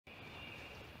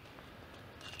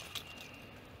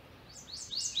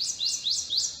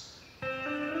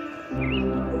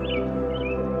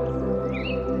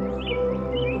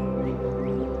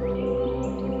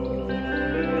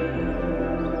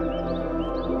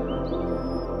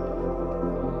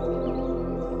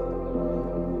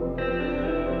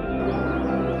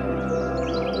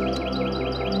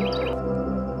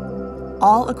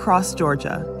all across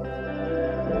Georgia,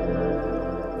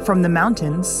 from the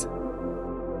mountains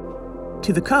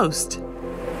to the coast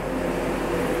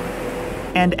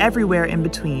and everywhere in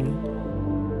between.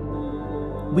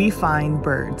 We find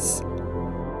birds.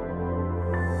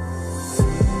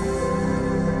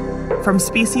 From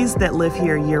species that live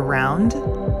here year-round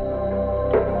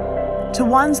to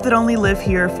ones that only live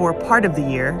here for part of the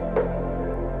year,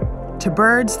 to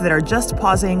birds that are just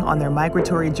pausing on their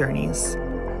migratory journeys.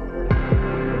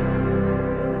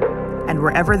 And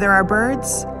wherever there are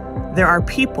birds, there are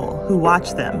people who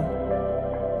watch them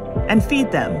and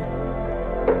feed them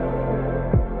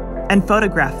and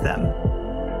photograph them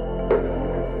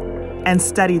and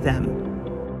study them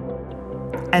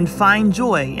and find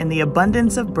joy in the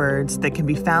abundance of birds that can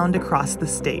be found across the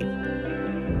state.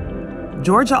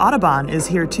 Georgia Audubon is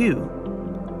here too,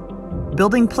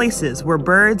 building places where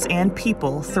birds and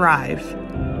people thrive.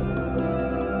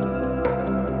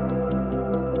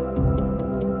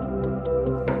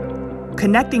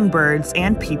 Connecting birds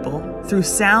and people through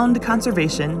sound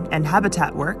conservation and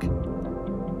habitat work,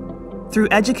 through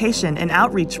education and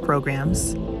outreach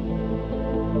programs,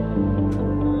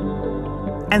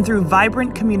 and through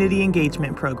vibrant community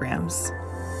engagement programs.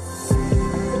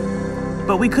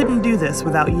 But we couldn't do this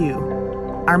without you,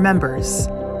 our members,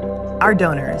 our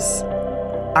donors,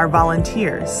 our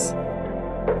volunteers,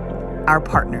 our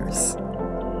partners.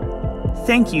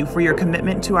 Thank you for your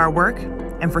commitment to our work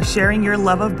and for sharing your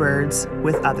love of birds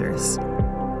with others.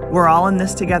 We're all in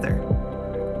this together,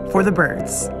 for the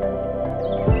birds.